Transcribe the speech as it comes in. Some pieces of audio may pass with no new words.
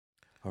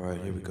All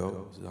right, here we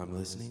go. I'm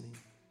listening.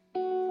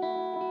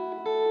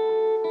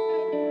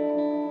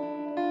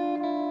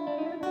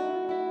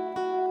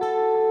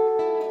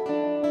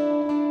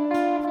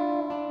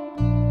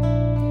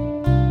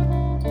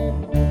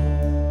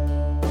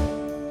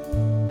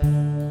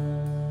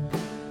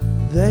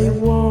 They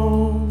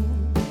won't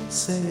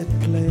say it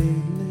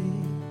plainly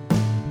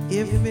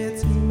if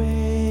it's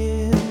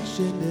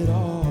mentioned at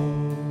all.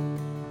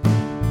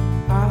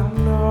 I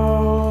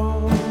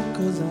know,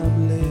 'cause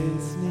I'm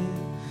listening,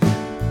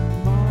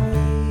 my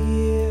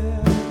ear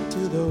to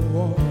the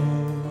wall.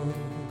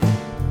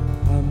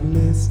 I'm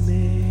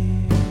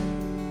listening,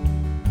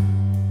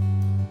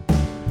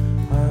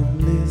 I'm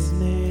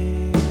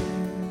listening.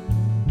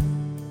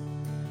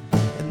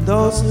 And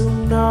those who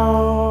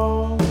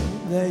know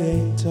they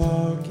ain't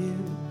talking,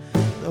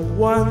 the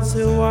ones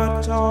who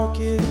are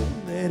talking,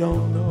 they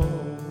don't know.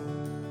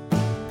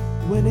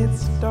 When it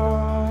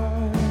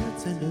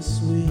starts and the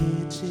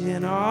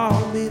switching,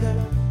 I'll be the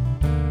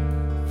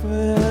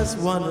first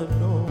one to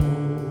know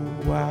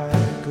why.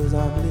 'Cause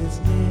I'm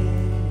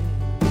listening,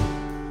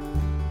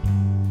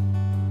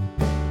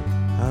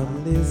 I'm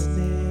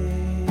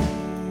listening,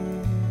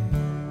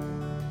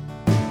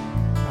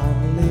 I'm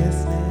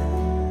listening,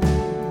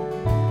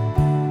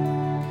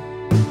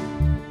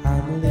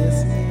 I'm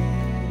listening,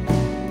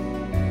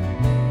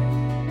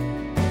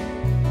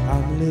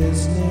 I'm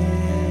listening.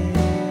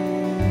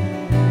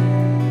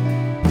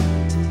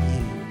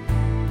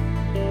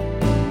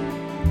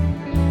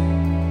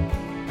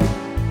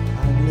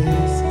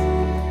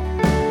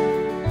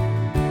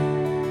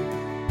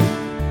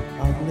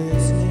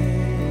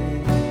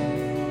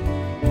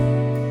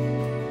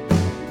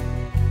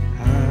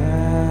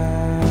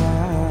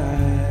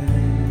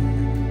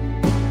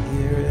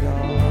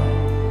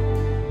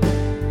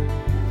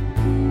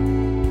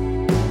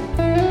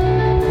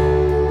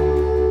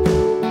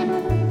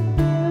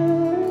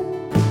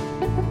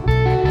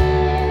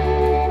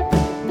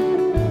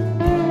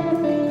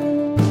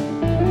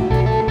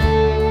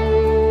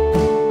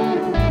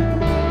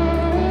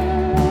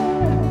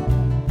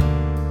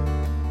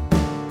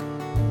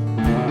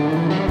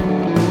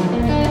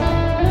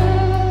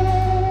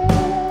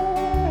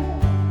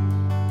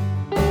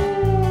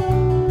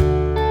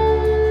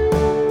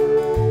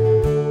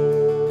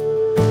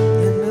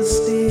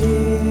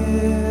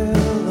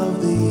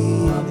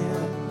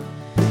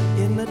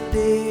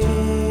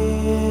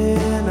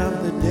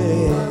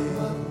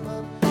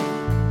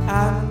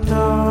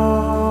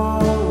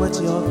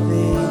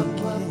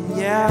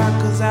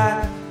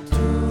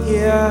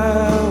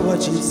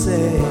 What you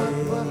say,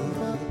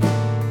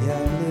 yeah,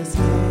 I'm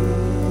listening.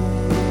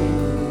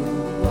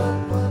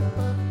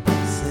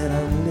 Said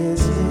I'm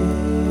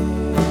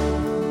listening.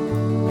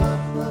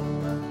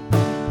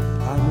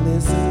 I'm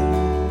listening.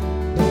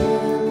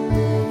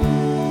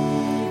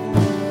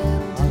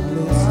 I'm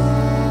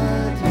listening.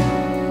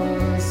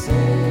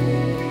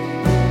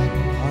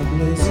 I'm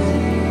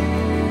listening.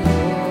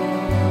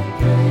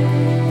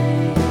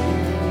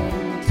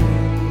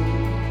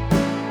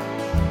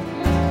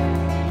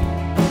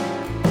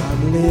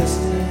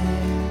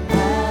 Listening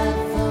at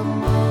the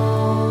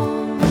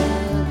moment.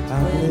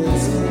 I'm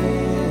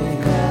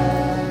listening.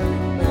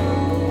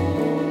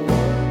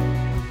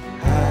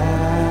 I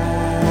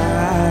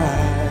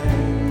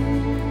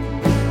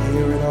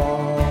hear it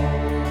all.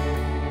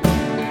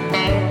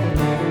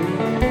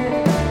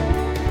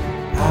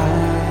 I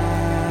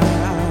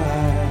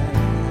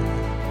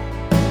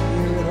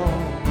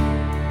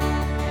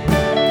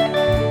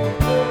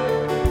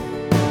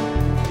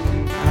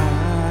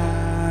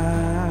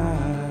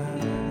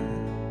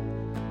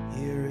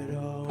hear it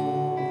all.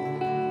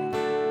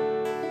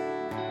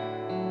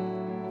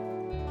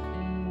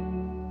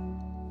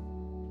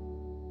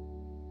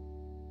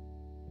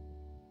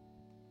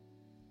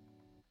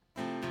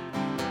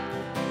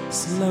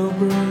 Slow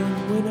burn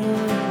winter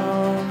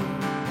home,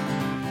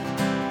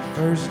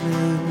 first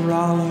name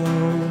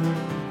Rollo,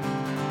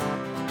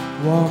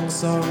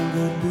 walks on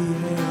good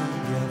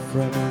behavior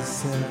from his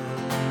cell.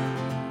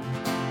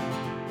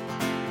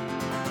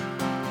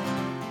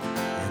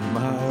 And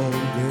my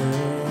old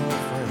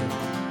girlfriend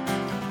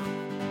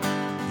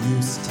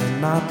used to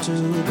not to,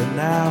 but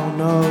now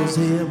knows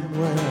him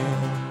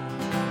well.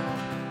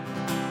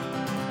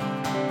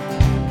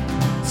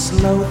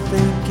 Slow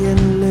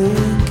thinking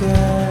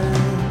Lincoln,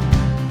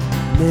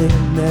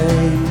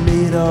 nickname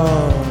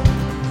Needle,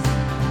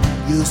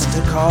 used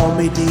to call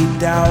me deep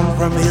down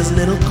from his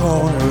little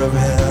corner of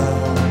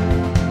hell.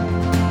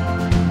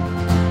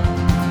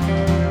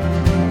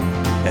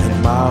 And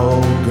my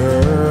old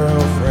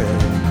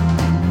girlfriend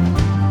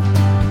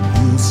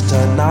used to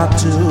not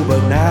to,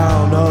 but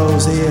now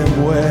knows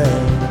him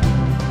well.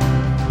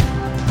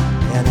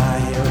 And I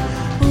hear,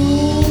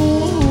 ooh,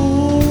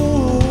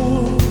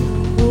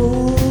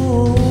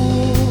 ooh,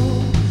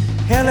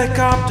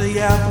 helicopter,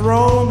 yeah,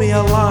 throw me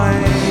a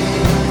line.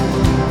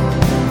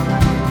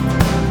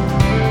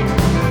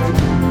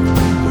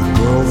 The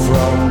girl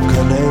from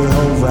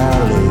Conejo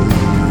Valley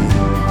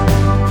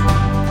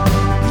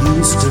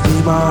used to be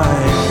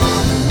mine.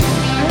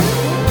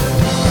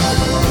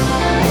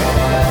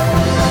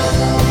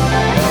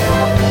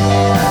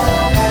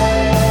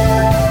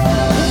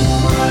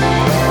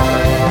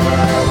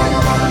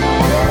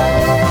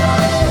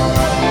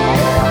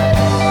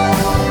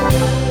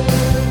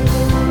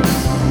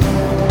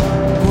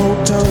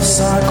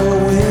 motorcycle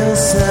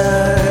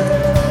Wilson.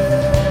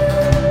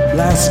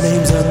 Last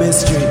name's a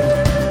mystery.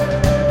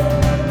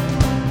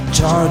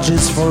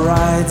 Charges for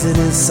rides in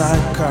his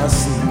sidecar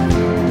seat.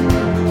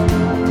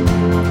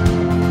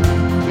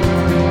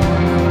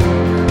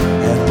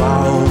 And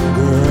my old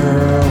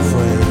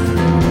girlfriend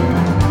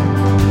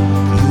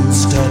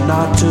used to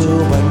not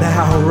to, but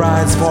now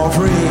rides for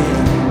free.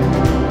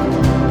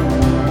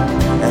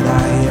 And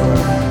I hear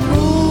her.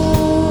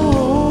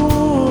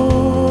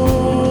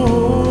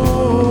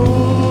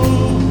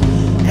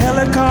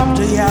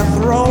 Helicopter, yeah,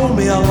 throw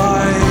me a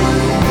line.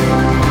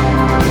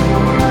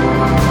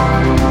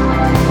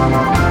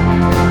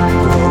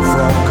 Girl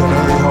from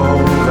Conejo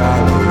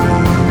Valley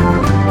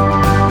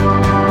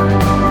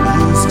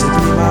used to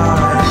be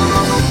mine.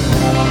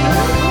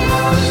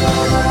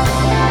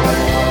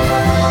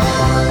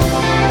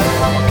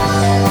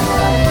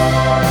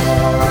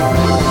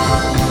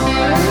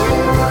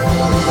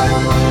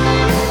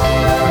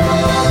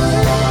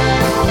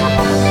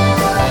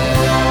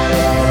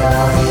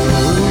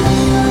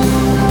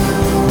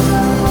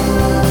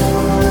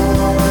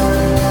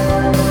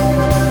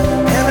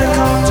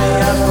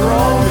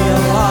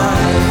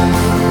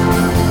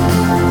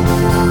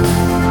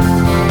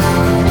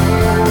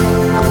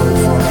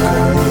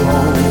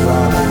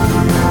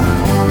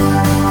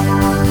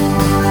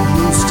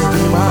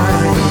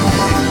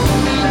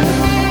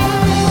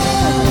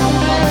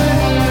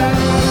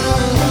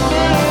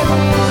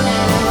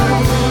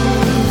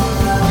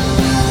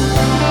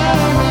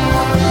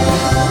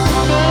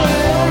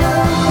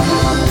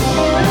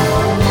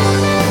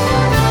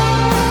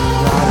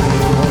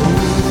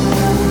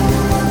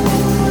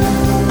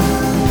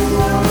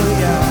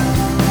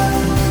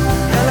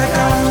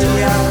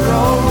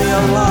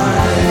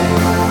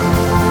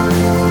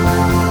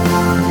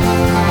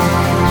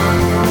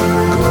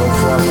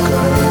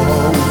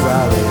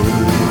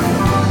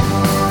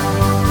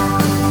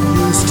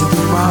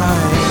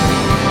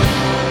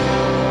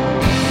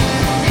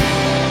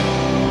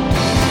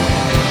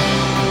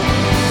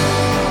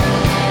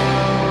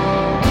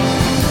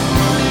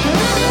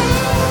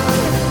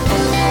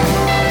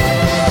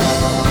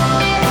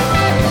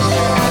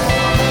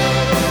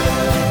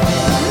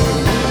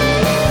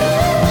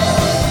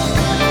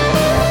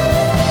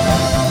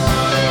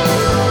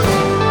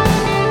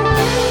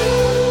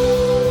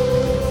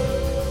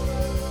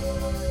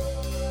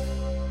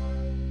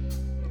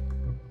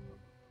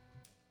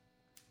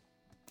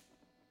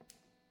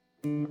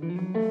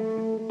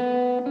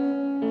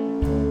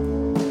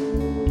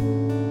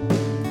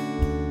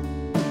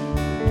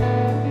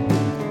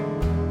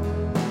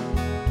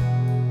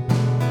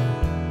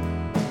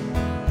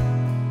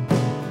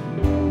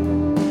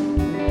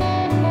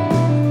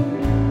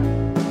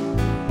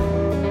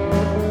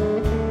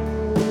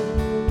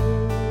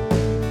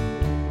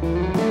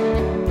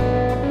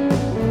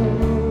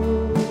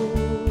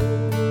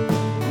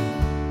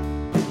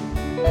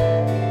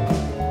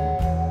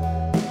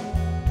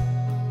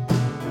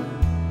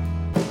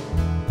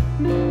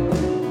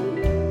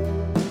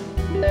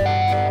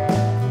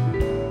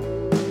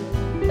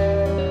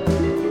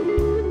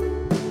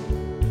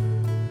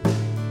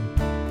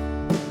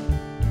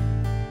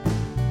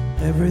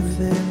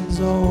 Everything's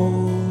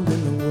old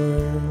in the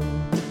world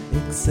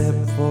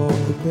except for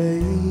the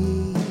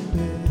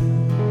baby,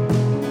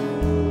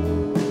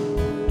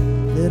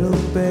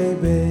 little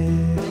baby.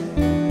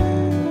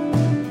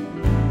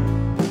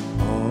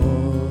 Oh,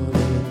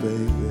 little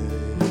baby.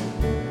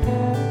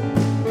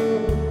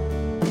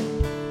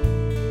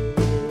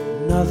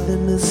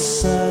 Nothing the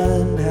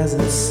sun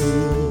hasn't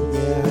seen,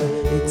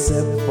 yeah,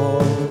 except for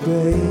the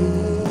baby.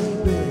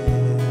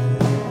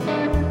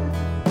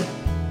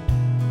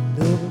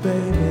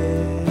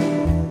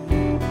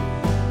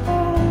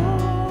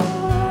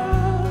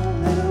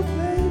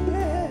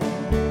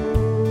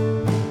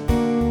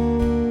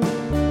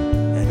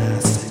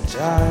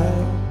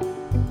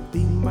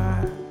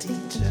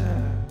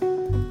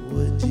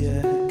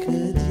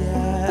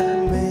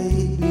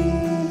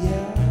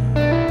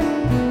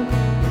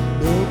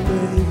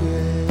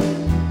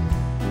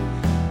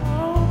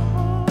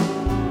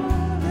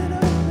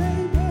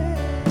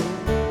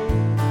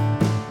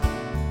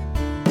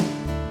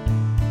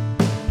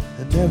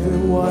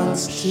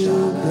 Everyone's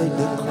too big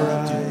to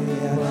cry,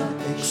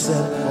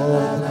 except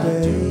for the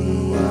baby.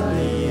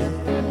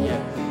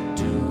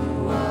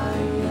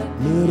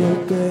 Little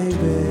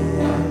baby.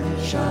 Oh,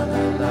 little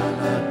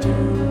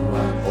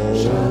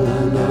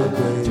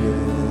baby.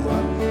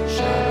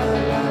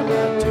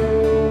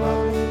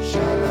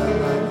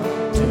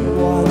 No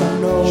one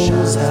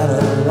knows how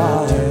to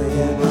lie,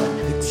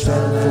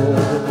 except for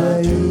the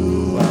baby.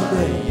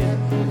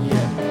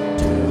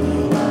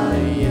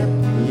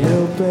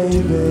 Little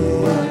baby.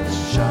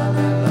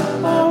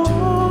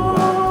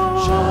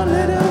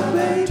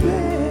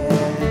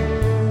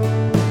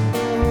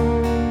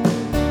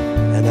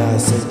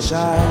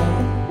 Child,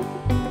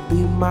 be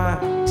my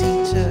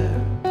teacher,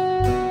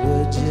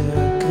 would you,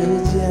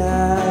 could ya,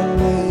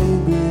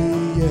 maybe,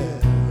 yeah,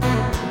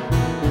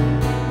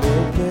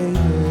 little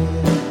baby,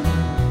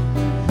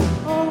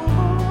 oh,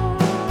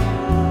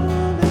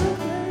 little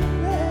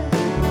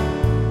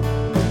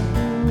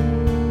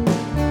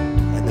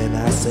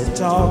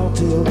talk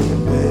to me,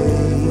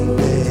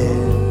 baby.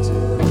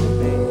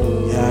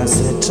 Yeah, I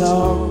said,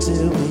 talk to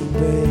me,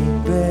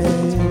 baby.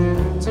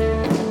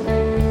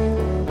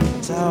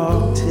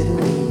 Talk to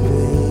me,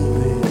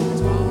 baby.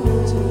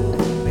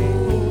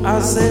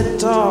 I said,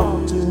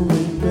 talk to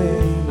me,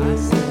 baby.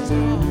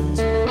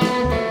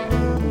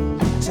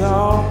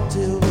 Talk to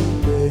me,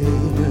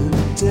 baby.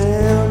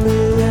 Tell me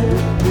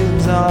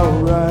everything's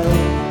alright.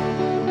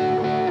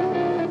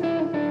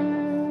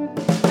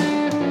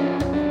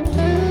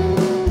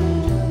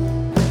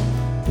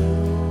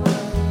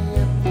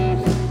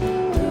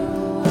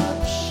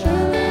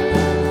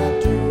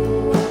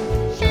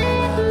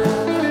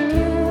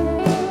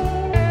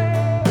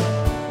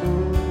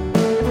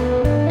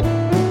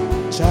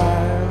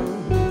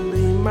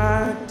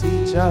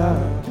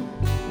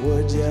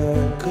 Would ya,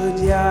 could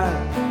ya,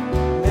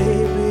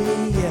 maybe,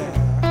 yeah,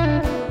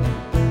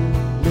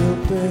 little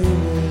baby.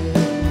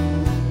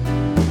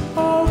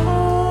 Oh,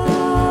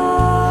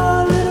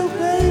 little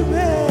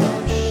baby.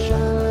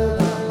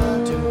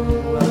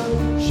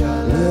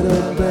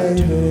 Little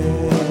baby.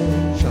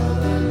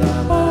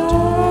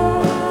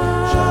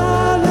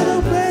 Oh,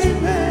 little baby.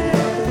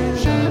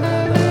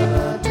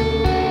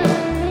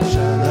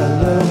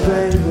 Little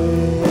baby.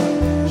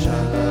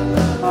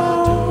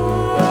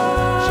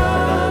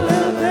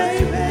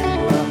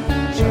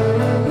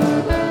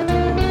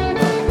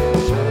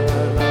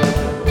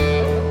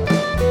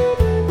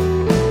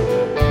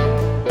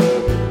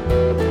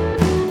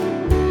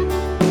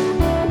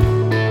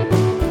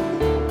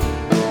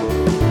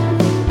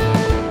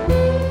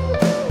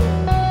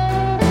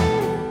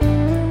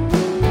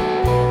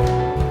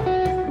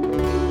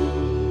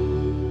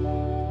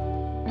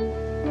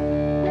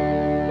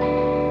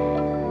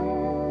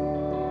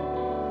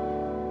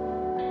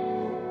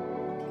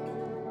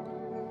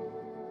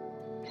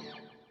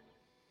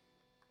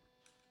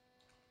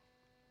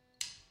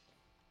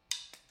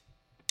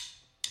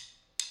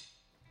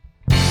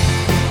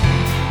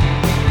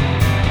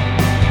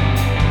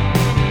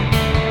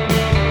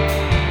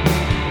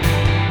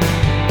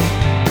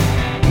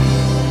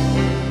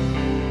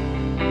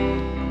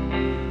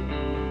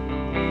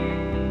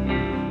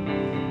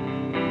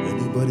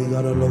 Anybody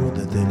got a load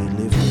that they need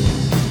lifted?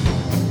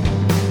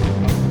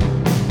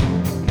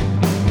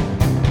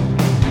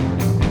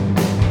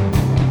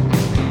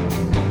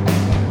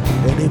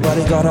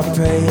 Anybody got a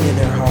pain in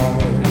their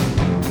heart?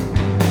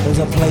 There's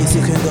a place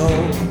you can go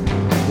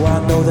where I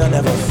know they'll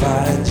never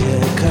find you.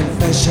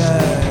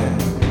 Confession.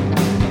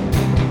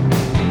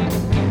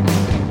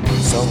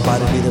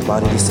 Somebody need a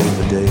body to save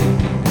the day.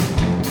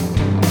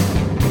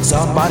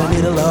 Somebody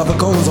need a love that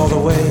goes all the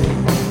way.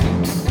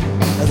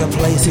 There's a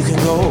place you can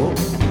go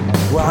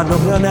where I know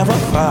they'll never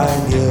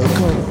find you.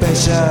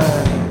 Confession.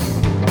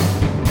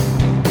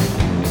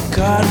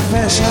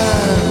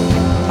 Confession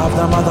of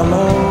the mother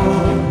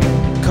Lord.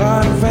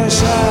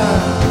 Confession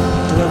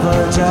to the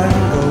virgin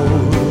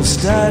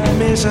ghost.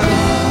 Admission,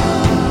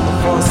 the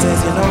force says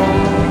you know.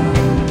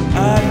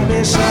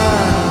 Admission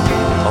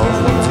of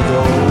what to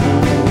go.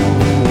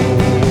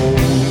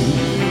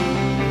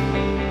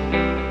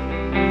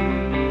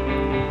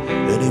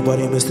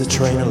 Anybody miss the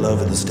train of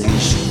love at the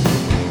station?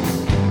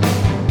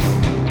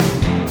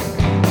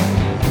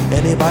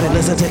 Anybody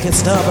listen to Get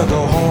Stub or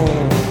go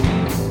home?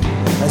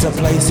 There's a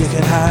place you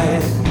can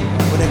hide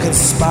when they're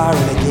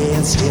conspiring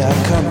against you.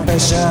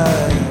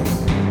 Confession.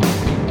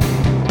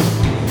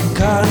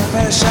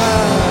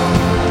 Confession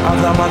of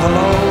the mother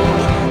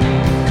Lord.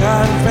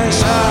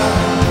 Confession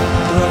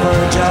to the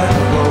virgin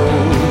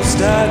ghost.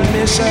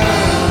 Admission,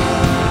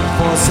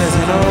 for says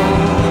you know.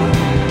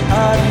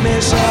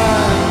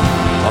 Admission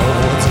of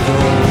what's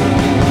going.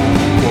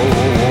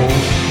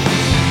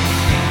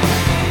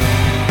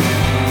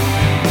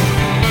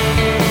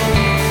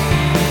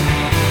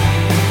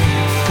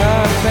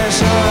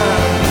 Confession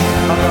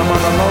of the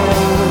mother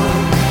Lord.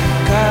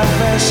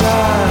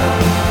 Confession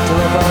to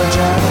the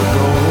virgin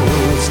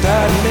ghost.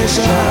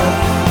 Admission,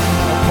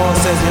 of course,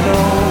 says you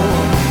know.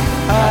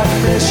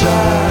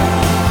 Admission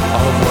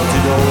of what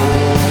you know.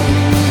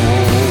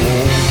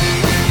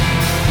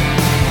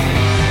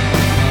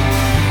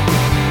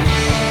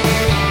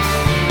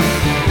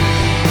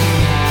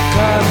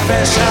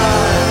 Confession,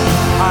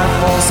 I'm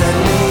false and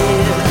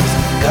lives.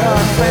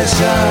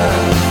 Confession,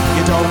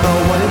 you don't know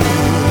what it is.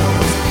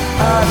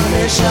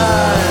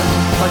 Admission,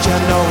 but you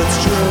know it's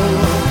true.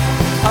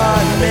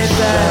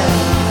 Admission,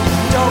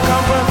 don't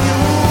come from you.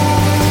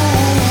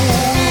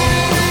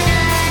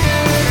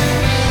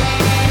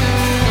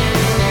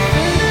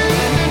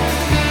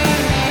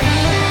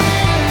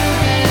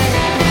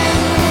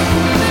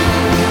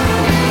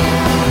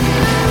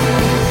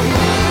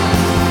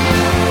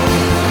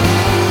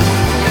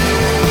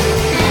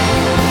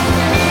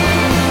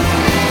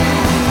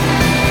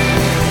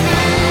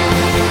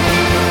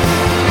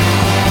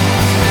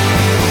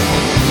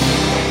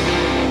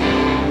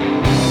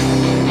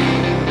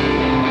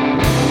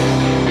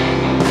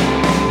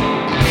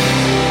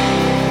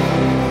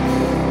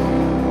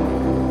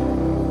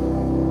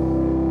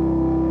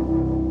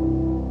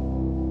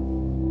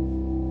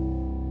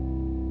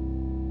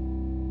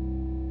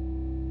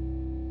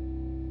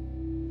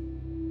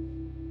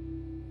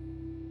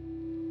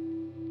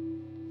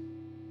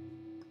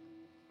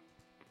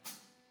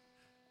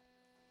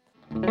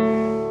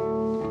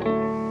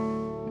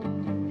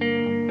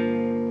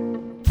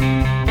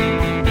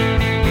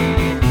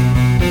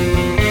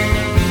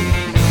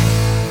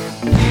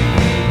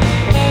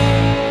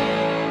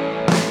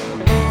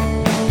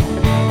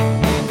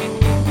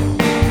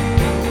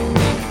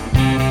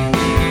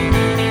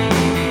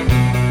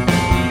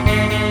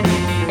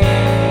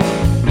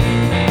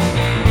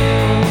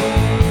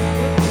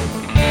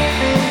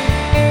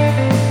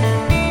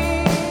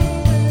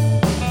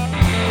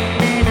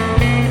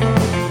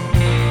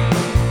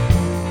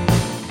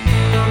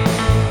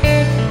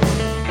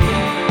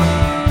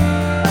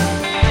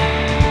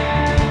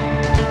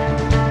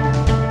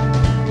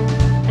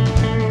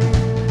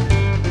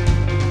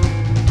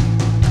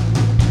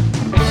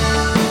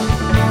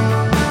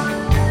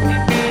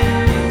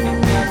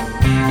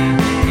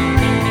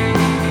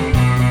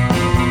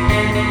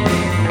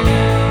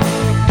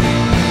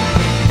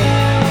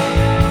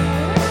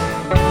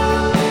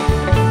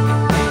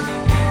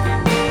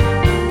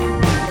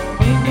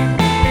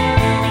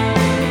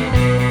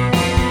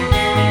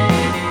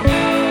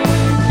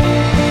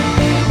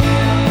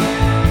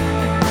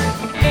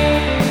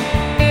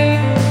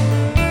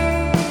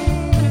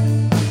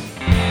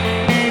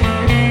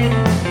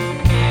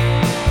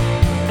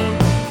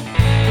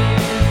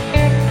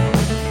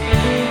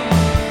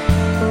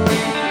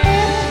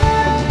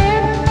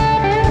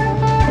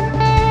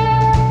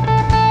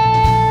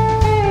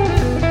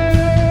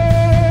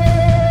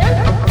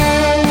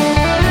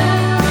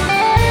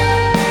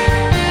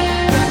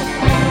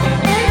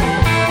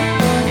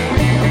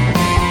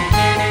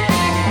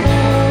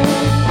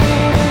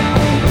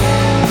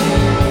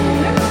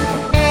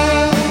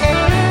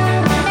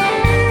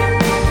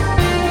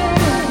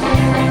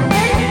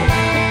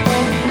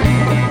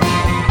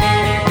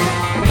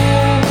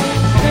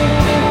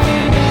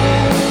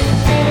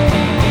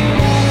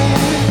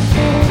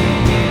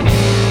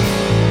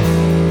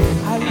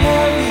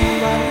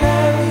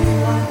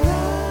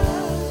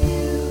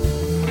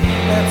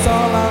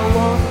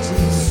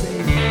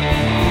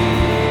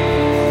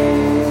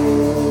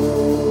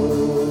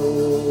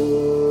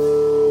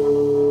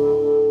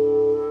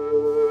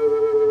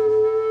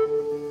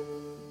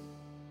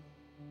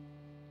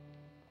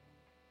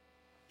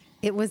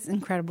 It was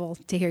incredible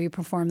to hear you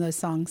perform those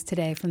songs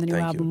today from the new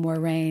Thank album, you. More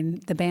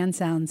Rain. The band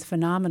sounds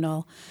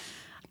phenomenal.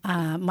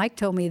 Mike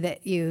told me that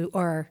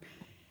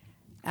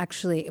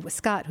actually it was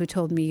Scott who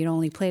told me you'd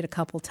only played a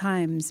couple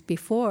times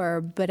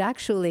before, but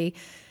actually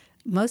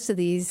most of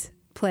these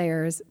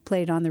players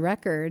played on the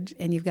record,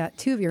 and you've got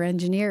two of your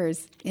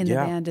engineers in the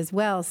band as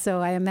well. So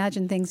I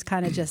imagine things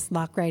kind of just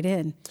lock right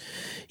in.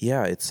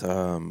 Yeah, it's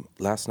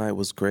last night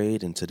was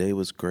great, and today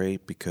was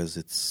great because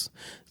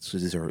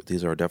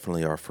these are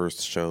definitely our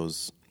first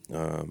shows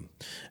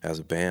as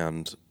a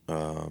band,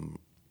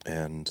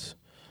 and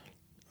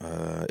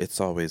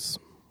it's always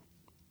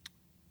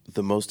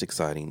the most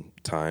exciting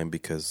time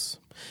because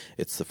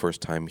it's the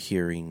first time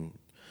hearing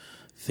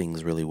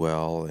things really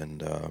well,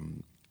 and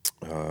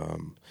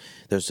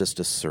there's just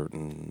a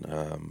certain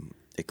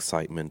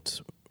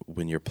excitement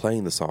when you're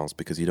playing the songs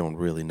because you don't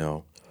really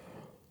know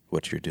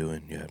what you're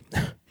doing yet.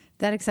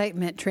 That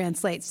excitement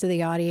translates to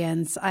the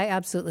audience. I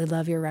absolutely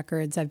love your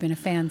records. I've been a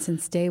fan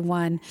since day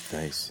one.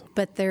 Nice.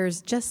 But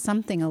there's just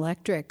something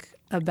electric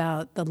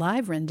about the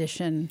live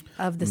rendition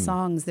of the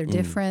songs. They're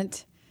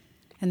different,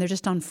 and they're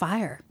just on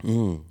fire.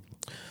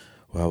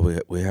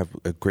 Well, we have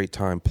a great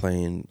time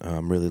playing.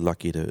 I'm really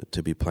lucky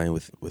to be playing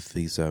with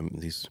these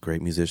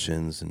great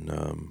musicians,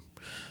 and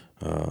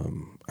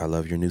I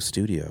love your new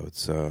studio.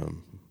 It's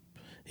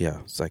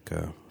it's like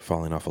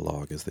falling off a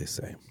log, as they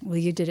say. Well,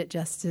 you did it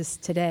justice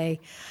today.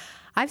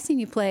 I've seen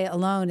you play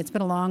alone. It's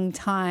been a long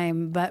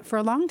time, but for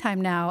a long time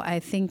now,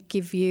 I think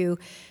of you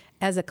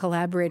as a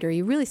collaborator.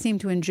 You really seem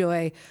to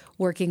enjoy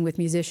working with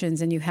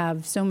musicians, and you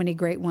have so many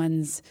great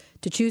ones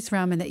to choose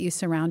from and that you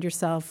surround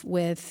yourself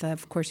with.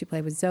 Of course, you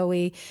play with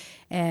Zoe,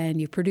 and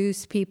you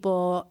produce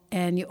people,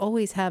 and you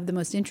always have the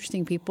most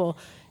interesting people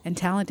and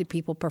talented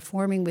people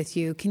performing with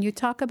you. Can you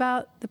talk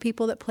about the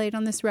people that played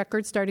on this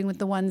record, starting with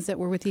the ones that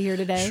were with you here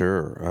today?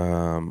 Sure.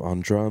 On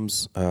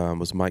drums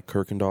was Mike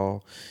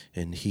Kirkendall,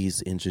 and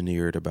he's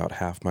engineered about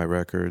half my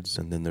records.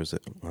 And then there's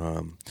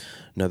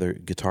another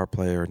guitar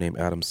player named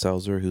Adam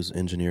Selzer, who's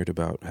engineered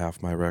about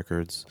half my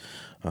records.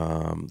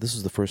 This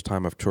is the first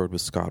time I've toured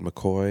with Scott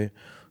McCoy,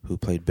 who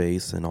played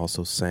bass and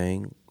also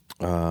sang.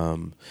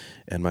 And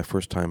my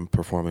first time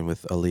performing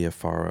with Aaliyah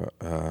Farah.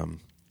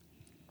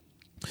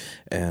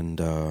 And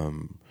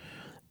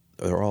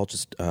they're all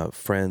just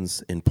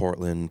friends in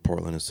Portland.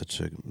 Portland is such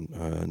a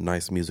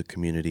nice music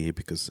community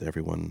because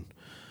everyone,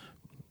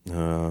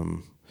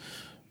 there's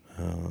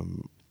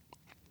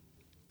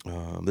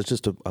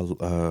just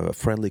a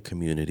friendly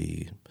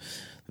community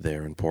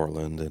there in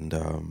Portland, and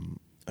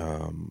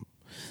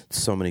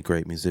so many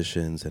great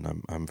musicians,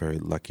 and I'm very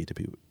lucky to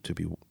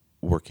be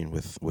working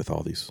with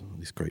all these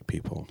great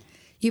people.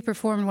 You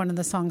performed one of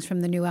the songs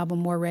from the new album,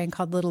 More Rain,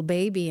 called Little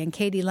Baby, and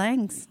Katie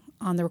Lang's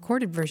on the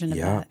recorded version of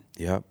that.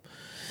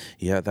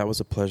 Yeah, that was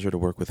a pleasure to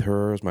work with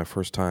her. It was my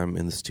first time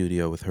in the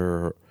studio with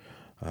her.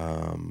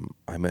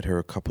 I met her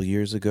a couple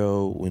years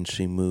ago when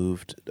she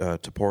moved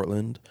to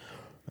Portland,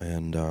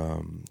 and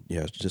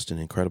just an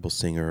incredible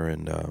singer,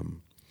 and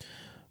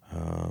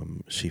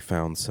she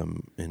found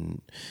some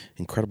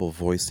incredible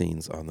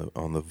voicings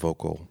on the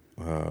vocal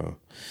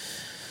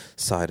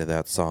side of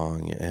that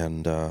song,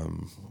 and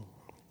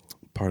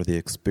part of the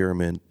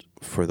experiment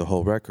for the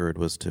whole record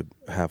was to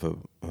have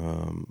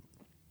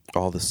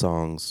all the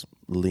songs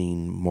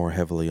lean more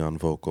heavily on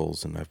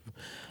vocals, and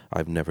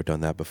I've never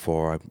done that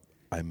before.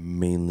 I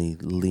mainly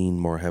lean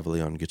more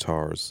heavily on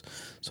guitars,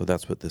 so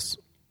that's what this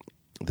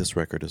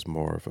record is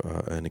more of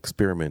an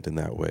experiment in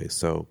that way.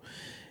 So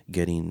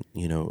getting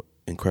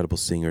incredible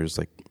singers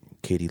like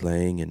Katie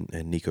Lang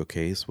and Nico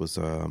Case was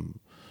a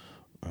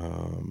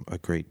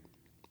great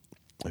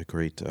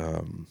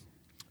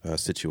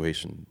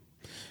situation.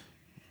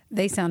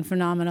 They sound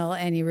phenomenal,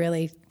 and you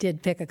really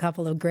did pick a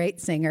couple of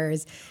great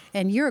singers.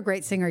 And you're a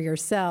great singer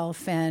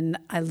yourself, and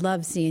I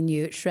love seeing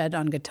you shred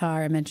on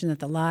guitar. I mentioned that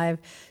the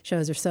live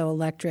shows are so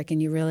electric, and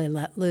you really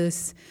let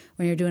loose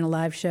when you're doing a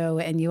live show.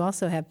 And you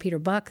also have Peter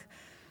Buck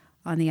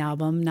on the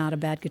album, not a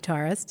bad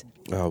guitarist.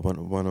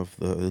 One of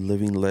the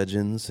living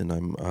legends,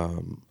 and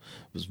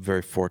was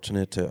very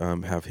fortunate to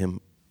have him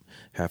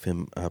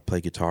play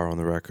guitar on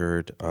the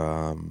record.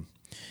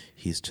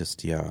 He's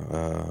just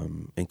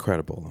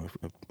incredible.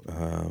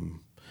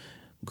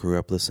 Grew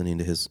up listening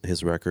to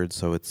his records,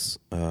 so it's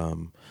a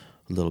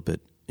little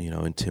bit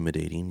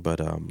intimidating,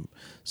 but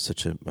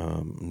such a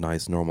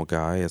nice, normal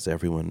guy, as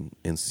everyone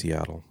in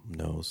Seattle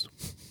knows.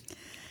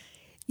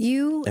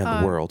 You and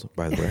the world,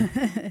 by the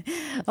way.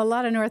 A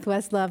lot of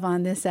Northwest love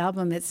on this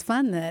album. It's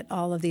fun that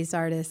all of these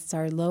artists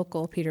are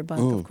local. Peter Buck,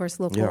 of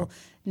course, local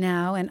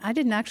now. And I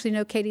didn't actually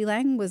know Katie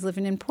Lang was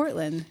living in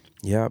Portland.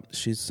 Yeah,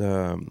 she's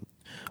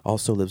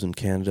also lives in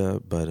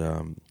Canada, but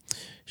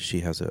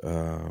she has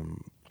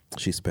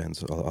she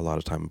spends a lot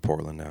of time in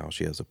Portland now.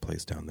 She has a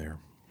place down there.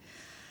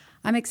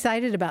 I'm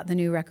excited about the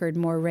new record,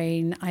 More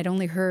Rain. I'd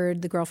only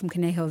heard The Girl from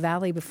Conejo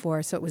Valley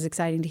before, so it was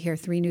exciting to hear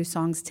 3 new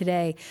songs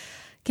today.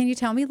 Can you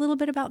tell me a little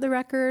bit about the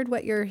record,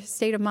 what your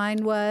state of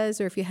mind was,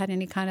 or if you had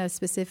any kind of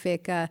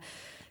specific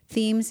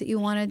themes that you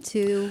wanted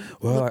to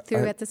look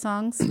through at the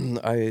songs?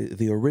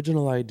 The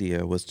original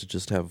idea was to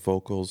just have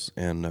vocals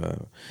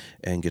and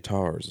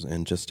guitars,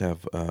 and just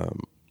have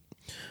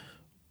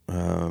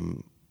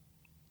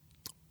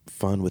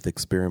fun with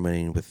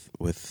experimenting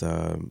with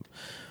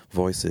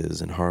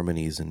voices and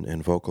harmonies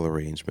and vocal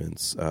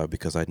arrangements,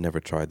 because I'd never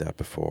tried that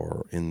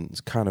before. And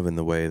kind of in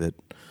the way that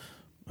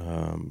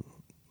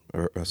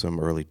some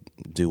early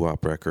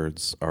doo-wop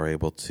records are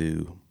able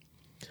to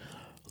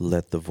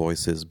let the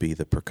voices be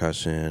the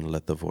percussion,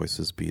 let the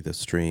voices be the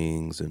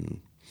strings,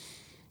 and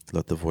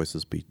let the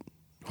voices be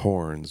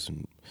horns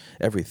and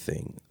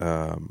everything.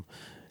 And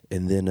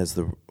then as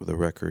the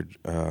record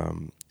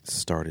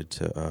started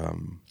to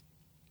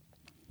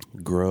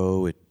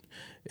grow, it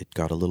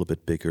got a little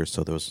bit bigger.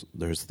 So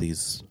there's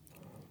these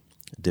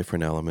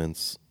different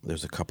elements.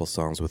 There's a couple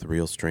songs with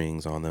real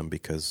strings on them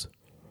because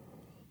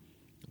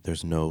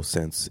there's no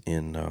sense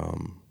in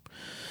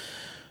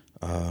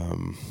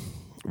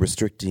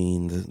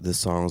restricting the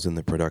songs and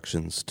the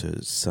productions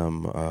to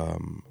some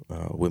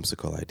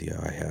whimsical idea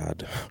I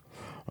had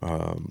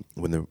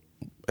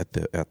at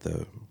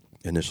the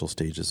initial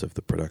stages of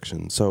the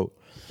production. So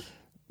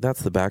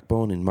that's the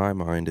backbone in my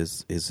mind.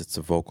 Is it's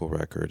a vocal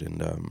record,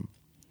 and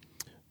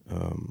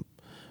I'm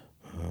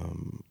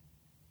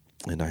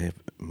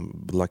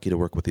lucky to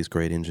work with these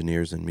great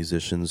engineers and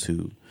musicians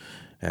who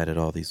added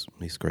all these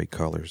great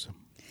colors.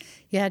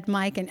 You had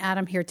Mike and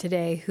Adam here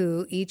today,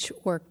 who each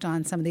worked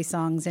on some of these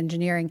songs,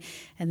 engineering.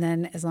 And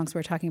then, as long as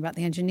we're talking about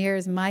the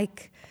engineers,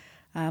 Mike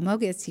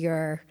Mogis,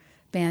 your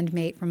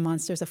bandmate from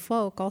Monsters of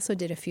Folk, also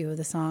did a few of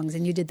the songs,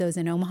 and you did those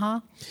in Omaha?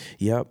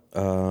 Yep.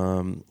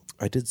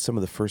 I did some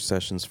of the first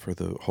sessions for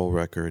the whole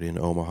record in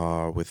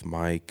Omaha with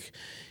Mike.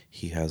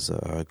 He has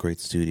a great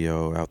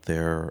studio out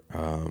there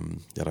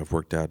that I've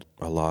worked at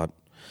a lot,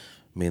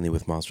 mainly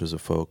with Monsters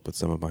of Folk, but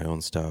some of my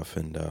own stuff.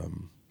 And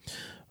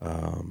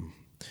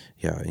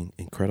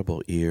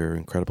incredible ear,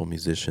 incredible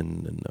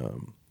musician,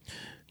 and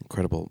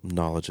incredible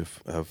knowledge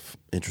of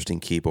interesting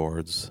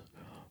keyboards.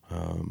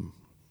 And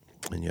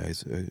yeah,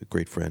 he's a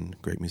great friend,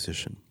 great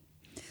musician.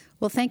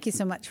 Well, thank you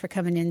so much for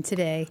coming in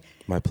today.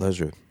 My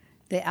pleasure.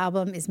 The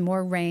album is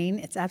More Rain.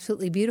 It's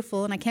absolutely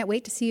beautiful, and I can't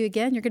wait to see you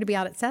again. You're going to be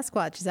out at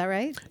Sasquatch, is that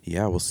right?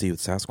 Yeah, we'll see you at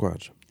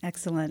Sasquatch.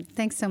 Excellent.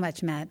 Thanks so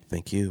much, Matt.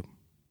 Thank you.